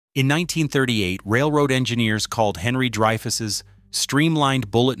In 1938, railroad engineers called Henry Dreyfus's streamlined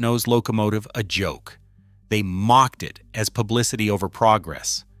bullet-nose locomotive a joke. They mocked it as publicity over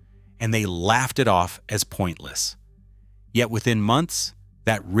progress, and they laughed it off as pointless. Yet within months,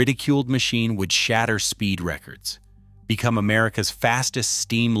 that ridiculed machine would shatter speed records, become America's fastest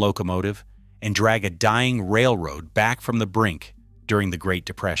steam locomotive, and drag a dying railroad back from the brink during the Great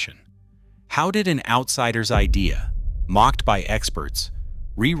Depression. How did an outsider's idea, mocked by experts,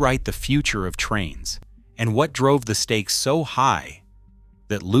 rewrite the future of trains, and what drove the stakes so high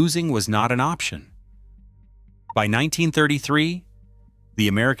that losing was not an option? By 1933, the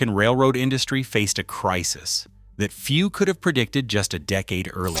American railroad industry faced a crisis that few could have predicted just a decade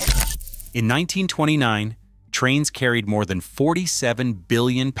earlier. In 1929, trains carried more than 47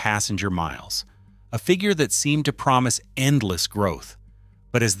 billion passenger miles, a figure that seemed to promise endless growth.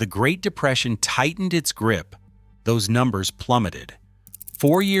 But as the Great Depression tightened its grip, those numbers plummeted.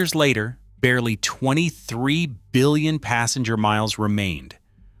 4 years later, barely 23 billion passenger miles remained,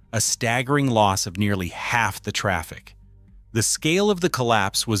 a staggering loss of nearly half the traffic. The scale of the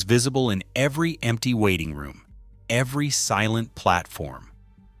collapse was visible in every empty waiting room, every silent platform.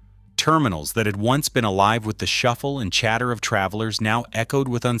 Terminals that had once been alive with the shuffle and chatter of travelers now echoed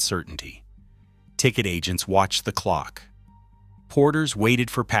with uncertainty. Ticket agents watched the clock. Porters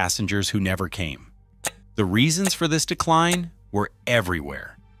waited for passengers who never came. The reasons for this decline were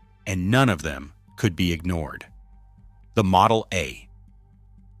everywhere, and none of them could be ignored. The Model A.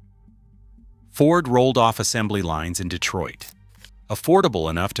 Ford rolled off assembly lines in Detroit, affordable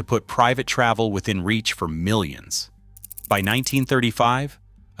enough to put private travel within reach for millions. By 1935,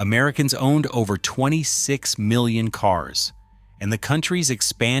 Americans owned over 26 million cars, and the country's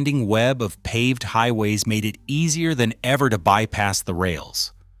expanding web of paved highways made it easier than ever to bypass the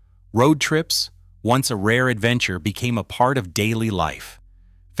rails. Road trips, once a rare adventure, became a part of daily life.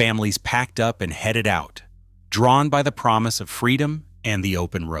 Families packed up and headed out, drawn by the promise of freedom and the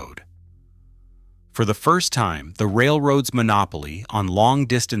open road. For the first time, the railroad's monopoly on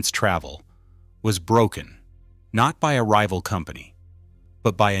long-distance travel was broken, not by a rival company,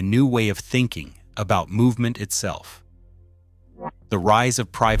 but by a new way of thinking about movement itself. The rise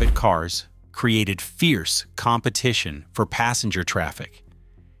of private cars created fierce competition for passenger traffic.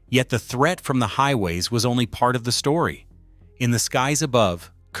 Yet the threat from the highways was only part of the story. In the skies above,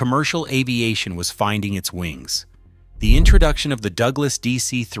 commercial aviation was finding its wings. The introduction of the Douglas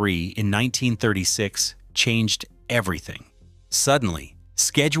DC-3 in 1936 changed everything. Suddenly,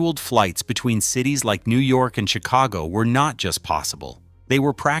 scheduled flights between cities like New York and Chicago were not just possible, they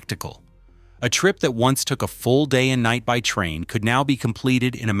were practical. A trip that once took a full day and night by train could now be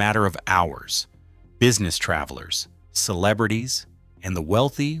completed in a matter of hours. Business travelers, celebrities, and the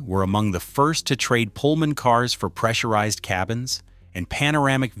wealthy were among the first to trade Pullman cars for pressurized cabins and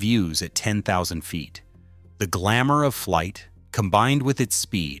panoramic views at 10,000 feet. The glamour of flight, combined with its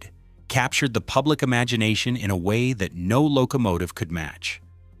speed, captured the public imagination in a way that no locomotive could match.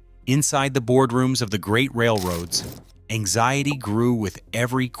 Inside the boardrooms of the great railroads, anxiety grew with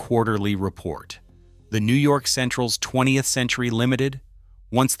every quarterly report. The New York Central's 20th Century Limited,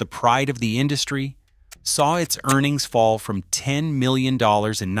 once the pride of the industry, saw its earnings fall from $10 million in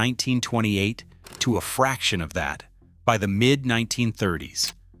 1928 to a fraction of that by the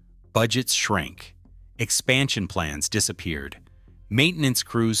mid-1930s. Budgets shrank. Expansion plans disappeared. Maintenance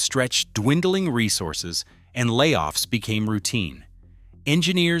crews stretched dwindling resources, and layoffs became routine.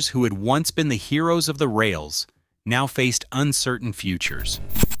 Engineers who had once been the heroes of the rails now faced uncertain futures.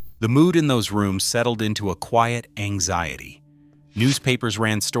 The mood in those rooms settled into a quiet anxiety. Newspapers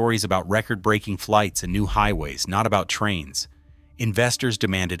ran stories about record-breaking flights and new highways, not about trains. Investors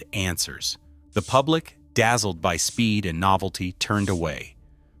demanded answers. The public, dazzled by speed and novelty, turned away.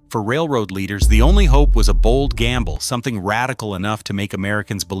 For railroad leaders, the only hope was a bold gamble, something radical enough to make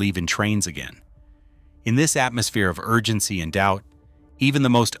Americans believe in trains again. In this atmosphere of urgency and doubt, even the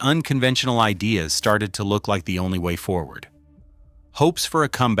most unconventional ideas started to look like the only way forward. Hopes for a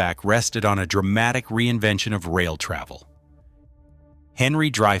comeback rested on a dramatic reinvention of rail travel. Henry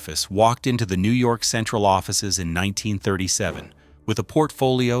Dreyfus walked into the New York Central offices in 1937 with a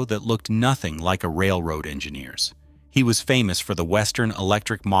portfolio that looked nothing like a railroad engineer's. He was famous for the Western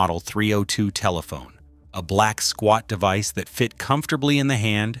Electric Model 302 telephone, a black squat device that fit comfortably in the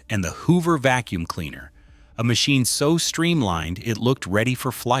hand, and the Hoover vacuum cleaner, a machine so streamlined it looked ready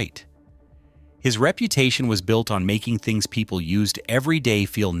for flight. His reputation was built on making things people used every day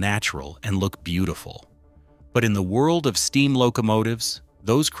feel natural and look beautiful. But in the world of steam locomotives,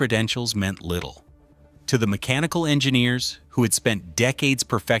 those credentials meant little. To the mechanical engineers who had spent decades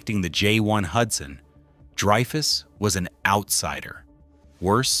perfecting the J1 Hudson, Dreyfus was an outsider.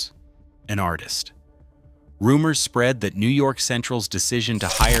 Worse, an artist. Rumors spread that New York Central's decision to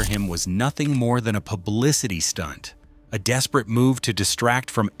hire him was nothing more than a publicity stunt, a desperate move to distract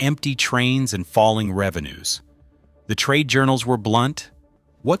from empty trains and falling revenues. The trade journals were blunt.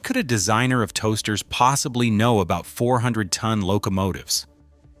 What could a designer of toasters possibly know about 400-ton locomotives?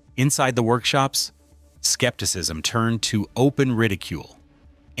 Inside the workshops, skepticism turned to open ridicule.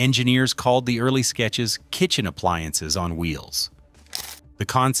 Engineers called the early sketches kitchen appliances on wheels. The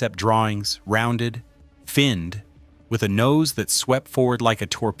concept drawings, rounded, finned, with a nose that swept forward like a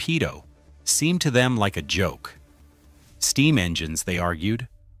torpedo, seemed to them like a joke. Steam engines, they argued,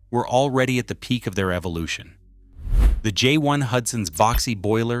 were already at the peak of their evolution. The J1 Hudson's boxy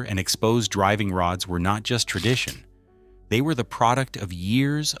boiler and exposed driving rods were not just tradition. They were the product of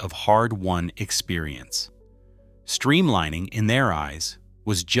years of hard-won experience. Streamlining, in their eyes,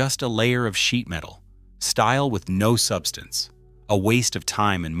 was just a layer of sheet metal, style with no substance, a waste of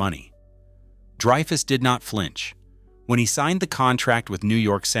time and money. Dreyfus did not flinch. When he signed the contract with New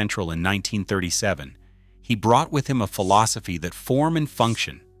York Central in 1937, he brought with him a philosophy that form and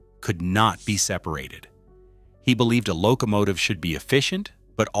function could not be separated. He believed a locomotive should be efficient,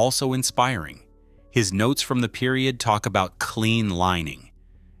 but also inspiring. His notes from the period talk about clean lining,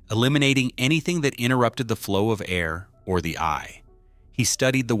 eliminating anything that interrupted the flow of air or the eye. He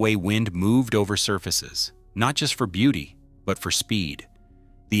studied the way wind moved over surfaces, not just for beauty, but for speed.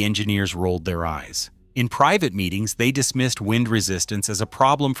 The engineers rolled their eyes. In private meetings, they dismissed wind resistance as a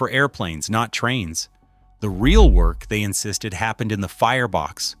problem for airplanes, not trains. The real work, they insisted, happened in the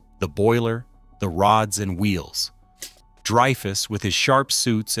firebox, the boiler, the rods and wheels. Dreyfus, with his sharp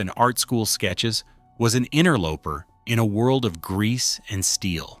suits and art school sketches, was an interloper in a world of grease and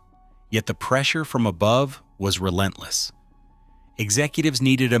steel. Yet the pressure from above was relentless. Executives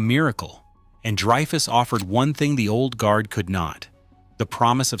needed a miracle, and Dreyfus offered one thing the old guard could not: the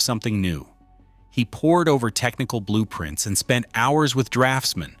promise of something new. He pored over technical blueprints and spent hours with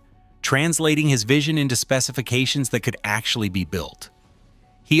draftsmen, translating his vision into specifications that could actually be built.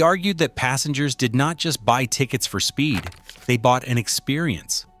 He argued that passengers did not just buy tickets for speed, they bought an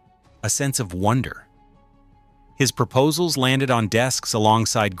experience, a sense of wonder. His proposals landed on desks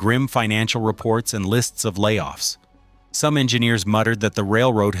alongside grim financial reports and lists of layoffs. Some engineers muttered that the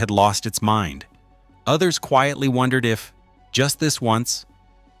railroad had lost its mind. Others quietly wondered if, just this once,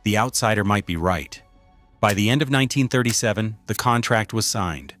 the outsider might be right. By the end of 1937, the contract was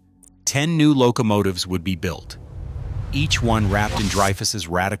signed. 10 new locomotives would be built, each one wrapped in Dreyfus's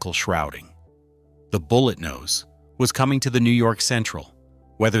radical shrouding. The bullet nose was coming to the New York Central,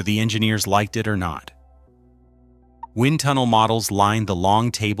 whether the engineers liked it or not. Wind tunnel models lined the long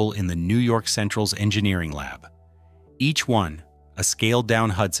table in the New York Central's engineering lab. Each one, a scaled-down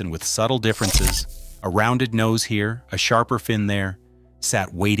Hudson with subtle differences, a rounded nose here, a sharper fin there,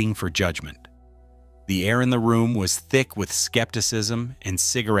 sat waiting for judgment. The air in the room was thick with skepticism and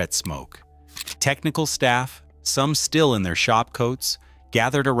cigarette smoke. Technical staff, some still in their shop coats,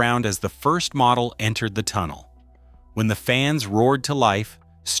 gathered around as the first model entered the tunnel. When the fans roared to life,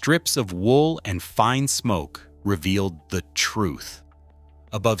 strips of wool and fine smoke revealed the truth.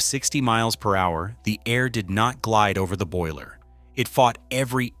 Above 60 miles per hour, the air did not glide over the boiler. It fought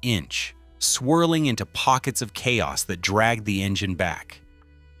every inch, swirling into pockets of chaos that dragged the engine back.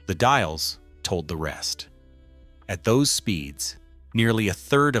 The dials told the rest. At those speeds, nearly a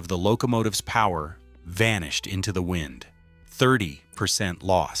third of the locomotive's power vanished into the wind. 30%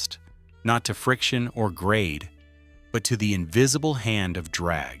 lost, not to friction or grade, but to the invisible hand of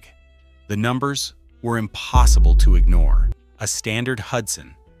drag. The numbers were impossible to ignore. A standard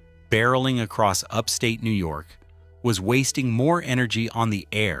Hudson, barreling across upstate New York, was wasting more energy on the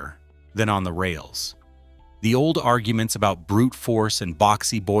air than on the rails. The old arguments about brute force and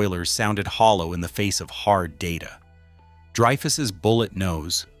boxy boilers sounded hollow in the face of hard data. Dreyfus's bullet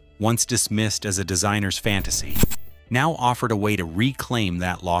nose, once dismissed as a designer's fantasy, now offered a way to reclaim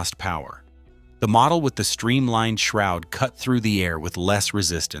that lost power. The model with the streamlined shroud cut through the air with less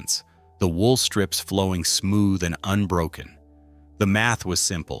resistance, the wool strips flowing smooth and unbroken. The math was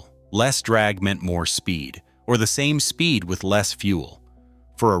simple. Less drag meant more speed, or the same speed with less fuel.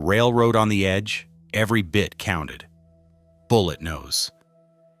 For a railroad on the edge, every bit counted. Bullet nose.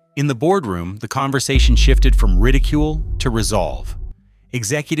 In the boardroom, the conversation shifted from ridicule to resolve.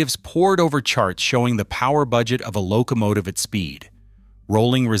 Executives pored over charts showing the power budget of a locomotive at speed.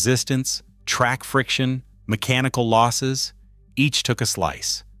 Rolling resistance, track friction, mechanical losses, each took a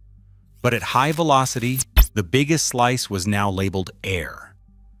slice. But at high velocity, the biggest slice was now labeled air.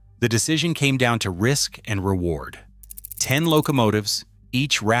 The decision came down to risk and reward. 10 locomotives,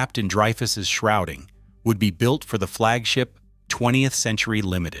 each wrapped in Dreyfus's shrouding, would be built for the flagship 20th Century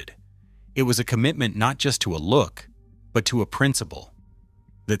Limited. It was a commitment not just to a look, but to a principle.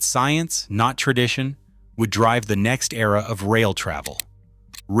 That science, not tradition, would drive the next era of rail travel.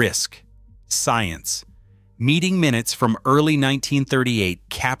 Risk, science. Meeting minutes from early 1938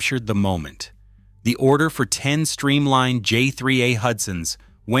 captured the moment. The order for 10 streamlined J3A Hudsons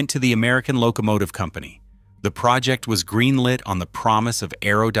went to the American Locomotive Company. The project was greenlit on the promise of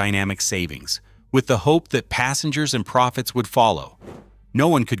aerodynamic savings, with the hope that passengers and profits would follow. No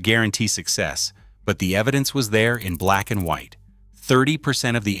one could guarantee success, but the evidence was there in black and white.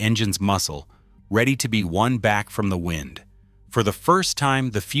 30% of the engine's muscle, ready to be won back from the wind. For the first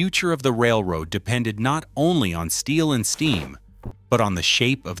time, the future of the railroad depended not only on steel and steam, but on the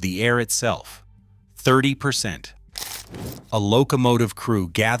shape of the air itself. 30%. A locomotive crew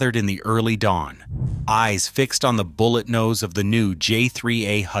gathered in the early dawn, eyes fixed on the bullet nose of the new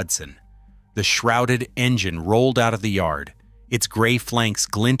J3A Hudson. The shrouded engine rolled out of the yard, its gray flanks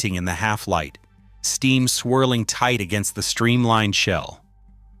glinting in the half-light, steam swirling tight against the streamlined shell.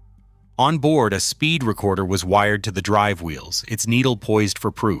 On board, a speed recorder was wired to the drive wheels, its needle poised for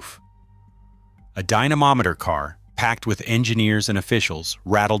proof. A dynamometer car, packed with engineers and officials,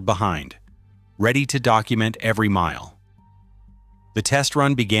 rattled behind, ready to document every mile. The test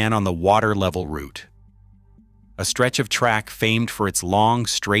run began on the water-level route, a stretch of track famed for its long,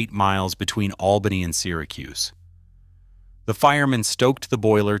 straight miles between Albany and Syracuse. The fireman stoked the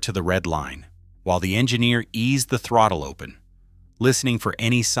boiler to the red line, while the engineer eased the throttle open, listening for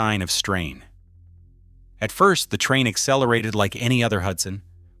any sign of strain. At first, the train accelerated like any other Hudson,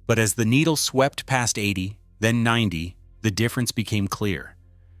 but as the needle swept past 80, then 90, the difference became clear.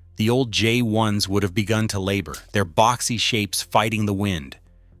 The old J1s would have begun to labor, their boxy shapes fighting the wind.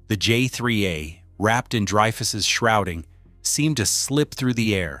 The J3A, wrapped in Dreyfus's shrouding, seemed to slip through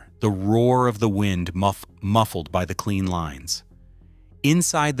the air, the roar of the wind muffled by the clean lines.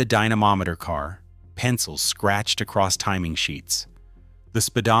 Inside the dynamometer car, pencils scratched across timing sheets. The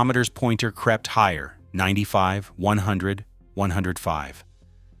speedometer's pointer crept higher, 95, 100, 105.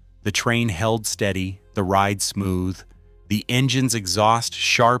 The train held steady, the ride smooth, the engine's exhaust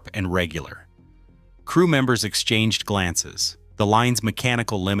sharp and regular. Crew members exchanged glances. The line's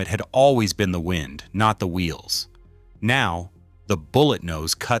mechanical limit had always been the wind, not the wheels. Now, the bullet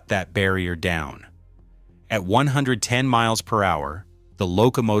nose cut that barrier down. At 110 miles per hour, the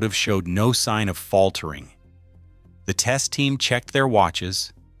locomotive showed no sign of faltering. The test team checked their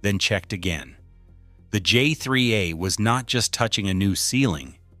watches, then checked again. The J3A was not just touching a new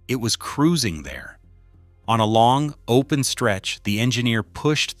ceiling, it was cruising there. On a long, open stretch, the engineer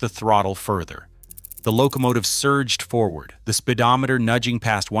pushed the throttle further. The locomotive surged forward, the speedometer nudging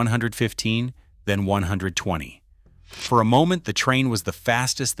past 115, then 120. For a moment, the train was the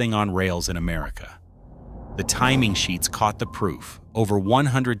fastest thing on rails in America. The timing sheets caught the proof, over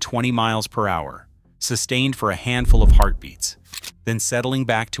 120 miles per hour, sustained for a handful of heartbeats, then settling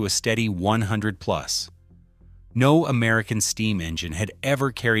back to a steady 100 plus. No American steam engine had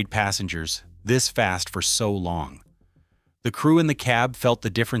ever carried passengers this fast for so long. The crew in the cab felt the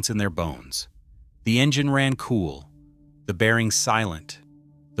difference in their bones. The engine ran cool, the bearings silent,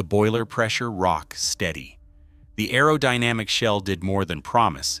 the boiler pressure rock steady. The aerodynamic shell did more than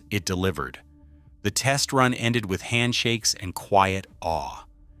promise, it delivered. The test run ended with handshakes and quiet awe.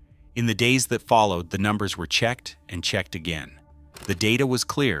 In the days that followed, the numbers were checked and checked again. The data was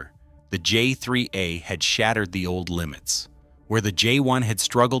clear. The J3A had shattered the old limits. Where the J1 had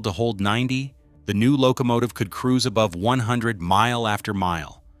struggled to hold 90, the new locomotive could cruise above 100 mile after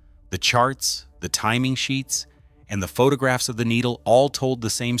mile. The charts, the timing sheets, and the photographs of the needle all told the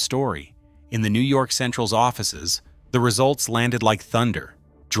same story. In the New York Central's offices, the results landed like thunder.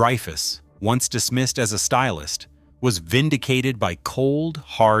 Dreyfus, once dismissed as a stylist, was vindicated by cold,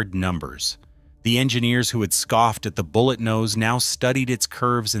 hard numbers. The engineers who had scoffed at the bullet nose now studied its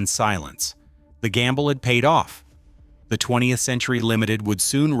curves in silence. The gamble had paid off. The 20th Century Limited would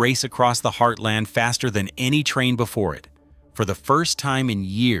soon race across the heartland faster than any train before it. For the first time in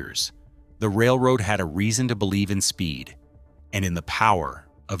years, the railroad had a reason to believe in speed and in the power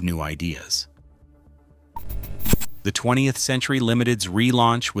of new ideas. The 20th Century Limited's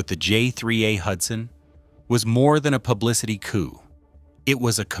relaunch with the J3A Hudson was more than a publicity coup. It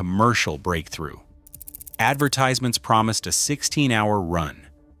was a commercial breakthrough. Advertisements promised a 16-hour run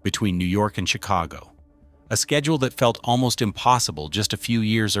between New York and Chicago, a schedule that felt almost impossible just a few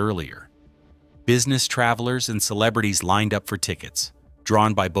years earlier. Business travelers and celebrities lined up for tickets,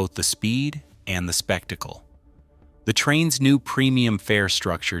 drawn by both the speed and the spectacle. The train's new premium fare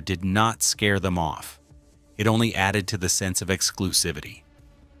structure did not scare them off. It only added to the sense of exclusivity.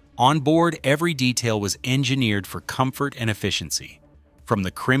 On board, every detail was engineered for comfort and efficiency, from the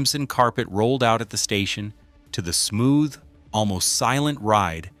crimson carpet rolled out at the station to the smooth, almost silent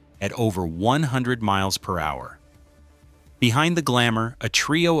ride at over 100 miles per hour. Behind the glamour, a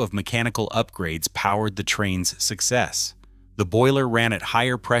trio of mechanical upgrades powered the train's success. The boiler ran at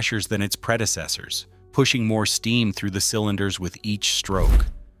higher pressures than its predecessors, pushing more steam through the cylinders with each stroke.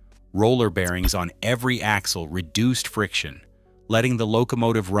 Roller bearings on every axle reduced friction, letting the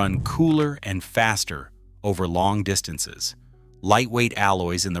locomotive run cooler and faster over long distances. Lightweight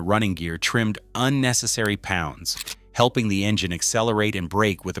alloys in the running gear trimmed unnecessary pounds, helping the engine accelerate and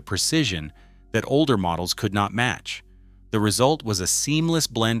brake with a precision that older models could not match. The result was a seamless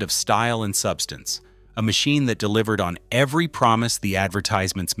blend of style and substance, a machine that delivered on every promise the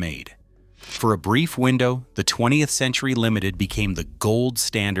advertisements made. For a brief window, the 20th Century Limited became the gold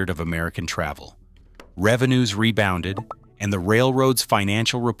standard of American travel. Revenues rebounded, and the railroad's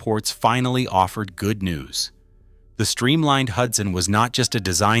financial reports finally offered good news. The streamlined Hudson was not just a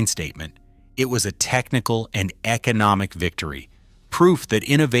design statement, it was a technical and economic victory, proof that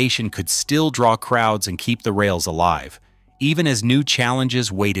innovation could still draw crowds and keep the rails alive, even as new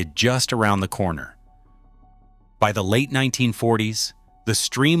challenges waited just around the corner. By the late 1940s, the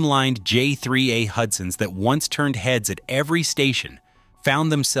streamlined J3A Hudsons that once turned heads at every station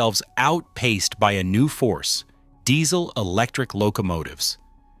found themselves outpaced by a new force: diesel-electric locomotives.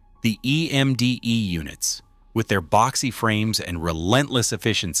 The EMDE units, with their boxy frames and relentless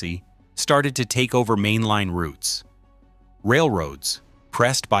efficiency, started to take over mainline routes. Railroads,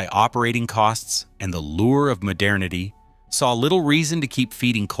 pressed by operating costs and the lure of modernity, saw little reason to keep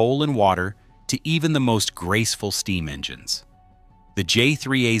feeding coal and water to even the most graceful steam engines. The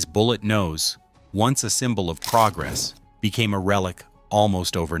J3A's bullet nose, once a symbol of progress, became a relic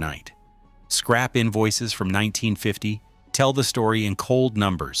almost overnight. Scrap invoices from 1950 tell the story in cold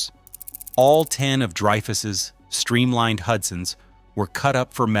numbers. All 10 of Dreyfus's streamlined Hudsons were cut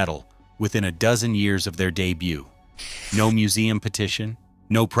up for metal within a dozen years of their debut. No museum petition,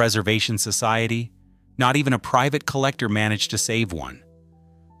 no preservation society, not even a private collector managed to save one.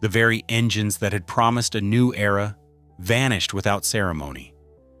 The very engines that had promised a new era vanished without ceremony.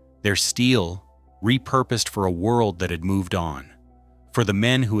 Their steel repurposed for a world that had moved on. For the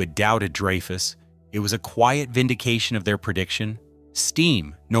men who had doubted Dreyfus, it was a quiet vindication of their prediction: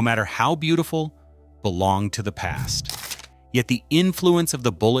 steam, no matter how beautiful, belonged to the past. Yet the influence of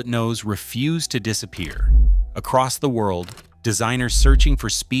the bullet nose refused to disappear. Across the world, designers searching for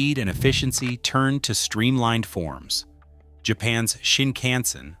speed and efficiency turned to streamlined forms. Japan's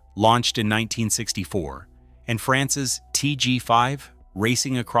Shinkansen, launched in 1964, and France's TG5,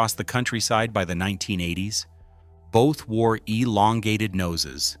 racing across the countryside by the 1980s, both wore elongated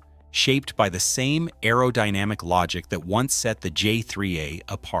noses, shaped by the same aerodynamic logic that once set the J3A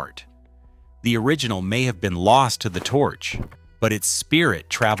apart. The original may have been lost to the torch, but its spirit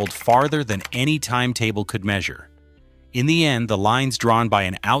traveled farther than any timetable could measure. In the end, the lines drawn by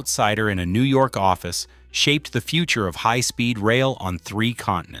an outsider in a New York office shaped the future of high-speed rail on 3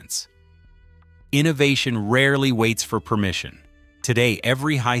 continents. Innovation rarely waits for permission. Today,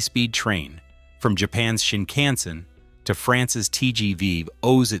 every high-speed train, from Japan's Shinkansen to France's TGV,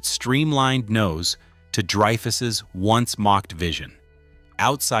 owes its streamlined nose to Dreyfus's once-mocked vision.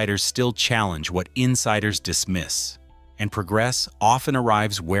 Outsiders still challenge what insiders dismiss, and progress often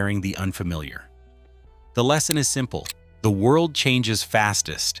arrives wearing the unfamiliar. The lesson is simple: the world changes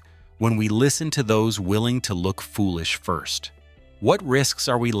fastest when we listen to those willing to look foolish first. What risks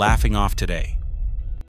are we laughing off today?